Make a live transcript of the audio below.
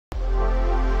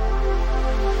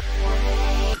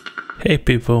Hey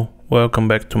people, welcome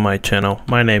back to my channel.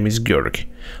 My name is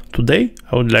Georgi. Today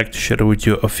I would like to share with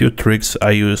you a few tricks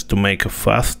I use to make a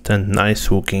fast and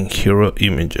nice looking hero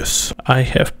images. I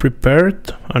have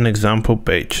prepared an example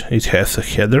page. It has a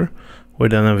header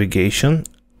with a navigation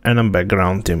and a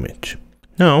background image.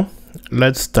 Now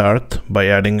let's start by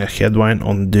adding a headline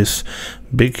on this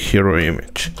big hero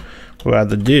image. We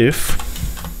add a div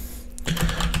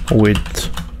with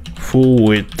full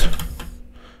width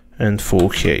and full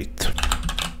height.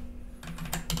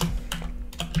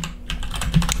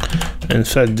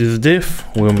 Inside this div,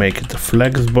 we'll make it a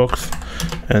flex box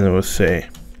and we'll say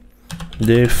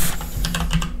div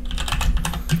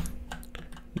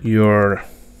your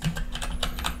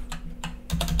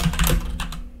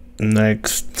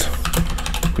next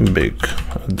big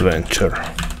adventure.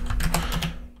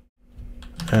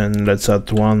 And let's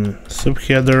add one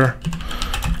subheader,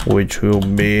 which will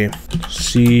be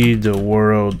see the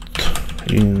world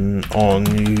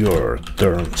on your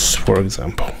terms, for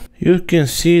example. You can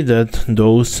see that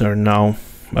those are now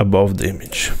above the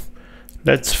image.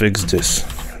 Let's fix this.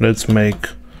 Let's make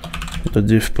the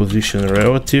div position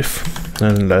relative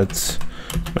and let's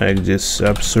make this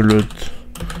absolute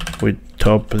with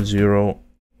top 0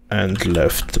 and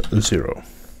left 0.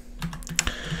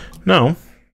 Now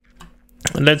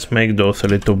let's make those a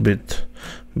little bit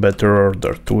better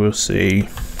ordered. We'll say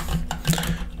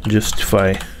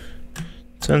justify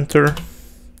center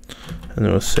and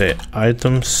we'll say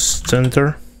items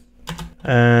center,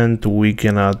 and we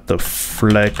can add the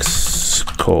flex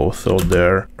code so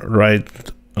they're right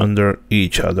under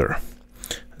each other.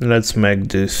 Let's make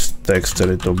this text a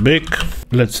little big.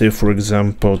 Let's say, for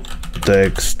example,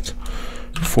 text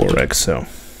for Excel,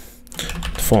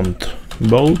 font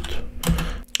bold,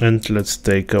 and let's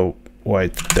take a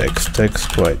white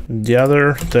text white. The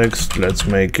other text, let's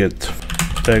make it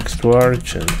text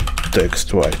large and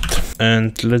text white.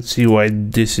 And let's see why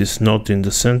this is not in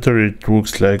the center. It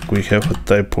looks like we have a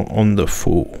typo on the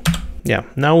full. Yeah,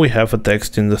 now we have a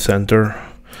text in the center.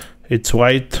 It's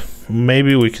white.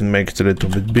 Maybe we can make it a little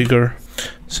bit bigger.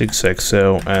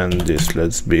 6XL, and this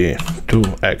let's be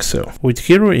 2XL. With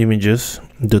hero images,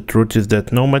 the truth is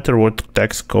that no matter what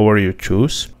text color you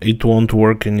choose, it won't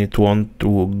work and it won't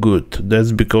look good.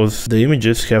 That's because the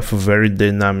images have very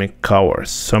dynamic colors.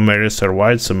 Some areas are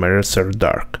white, some areas are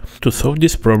dark. To solve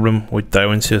this problem with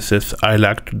Tailwind CSS, I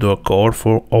like to do a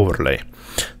colorful overlay.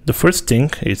 The first thing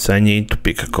is I need to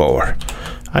pick a color.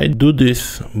 I do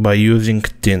this by using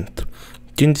tint.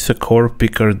 Tint is a color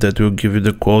picker that will give you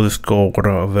the closest color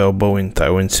available in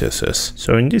Tailwind CSS.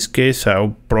 So in this case,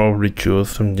 I'll probably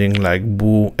choose something like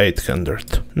blue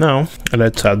 800. Now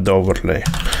let's add the overlay.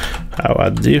 I'll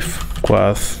add div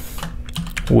class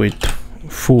with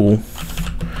full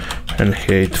and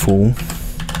height full.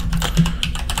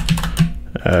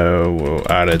 We'll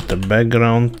add the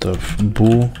background of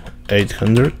blue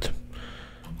 800,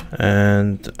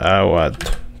 and I'll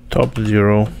add top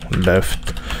 0,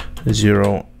 left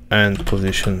 0 and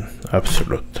position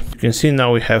absolute. You can see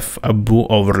now we have a blue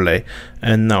overlay,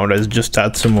 and now let's just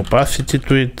add some opacity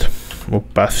to it.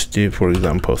 Opacity, for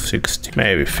example, 60,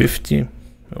 maybe 50.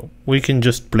 We can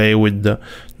just play with the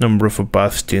number of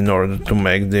opacity in order to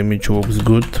make the image looks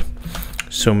good.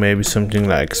 So maybe something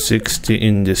like 60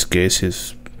 in this case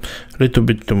is a little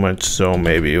bit too much, so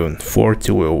maybe even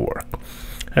 40 will work.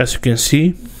 As you can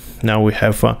see, now we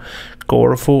have a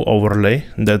colorful overlay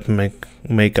that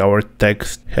make our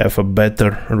text have a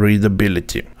better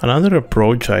readability. Another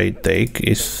approach I take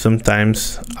is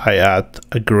sometimes I add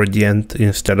a gradient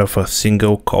instead of a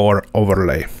single color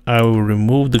overlay. I will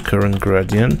remove the current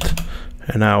gradient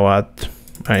and I'll add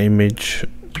an image,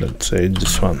 let's say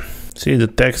this one. See, the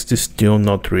text is still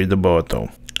not readable at all.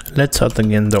 Let's add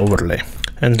again the overlay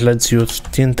and let's use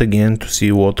tint again to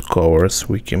see what colors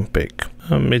we can pick.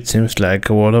 It seems like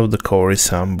a lot of the color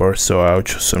is amber, so I'll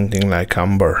choose something like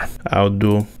amber. I'll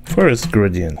do first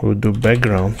gradient. We'll do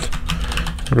background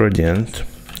gradient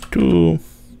to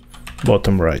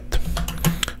bottom right.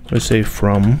 We'll say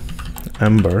from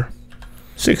amber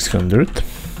 600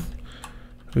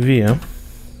 via,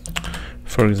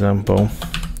 for example,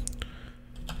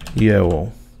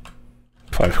 yellow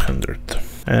 500.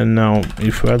 And now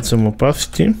if we add some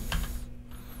opacity,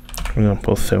 for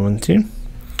example 70,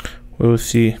 we'll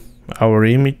see our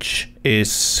image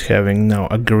is having now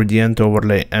a gradient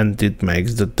overlay and it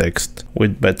makes the text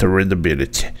with better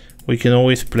readability. We can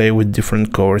always play with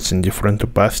different colors and different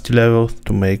opacity levels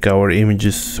to make our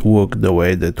images look the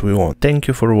way that we want. Thank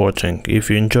you for watching. If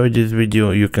you enjoyed this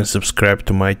video, you can subscribe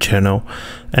to my channel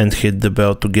and hit the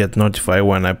bell to get notified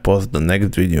when I post the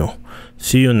next video.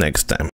 See you next time.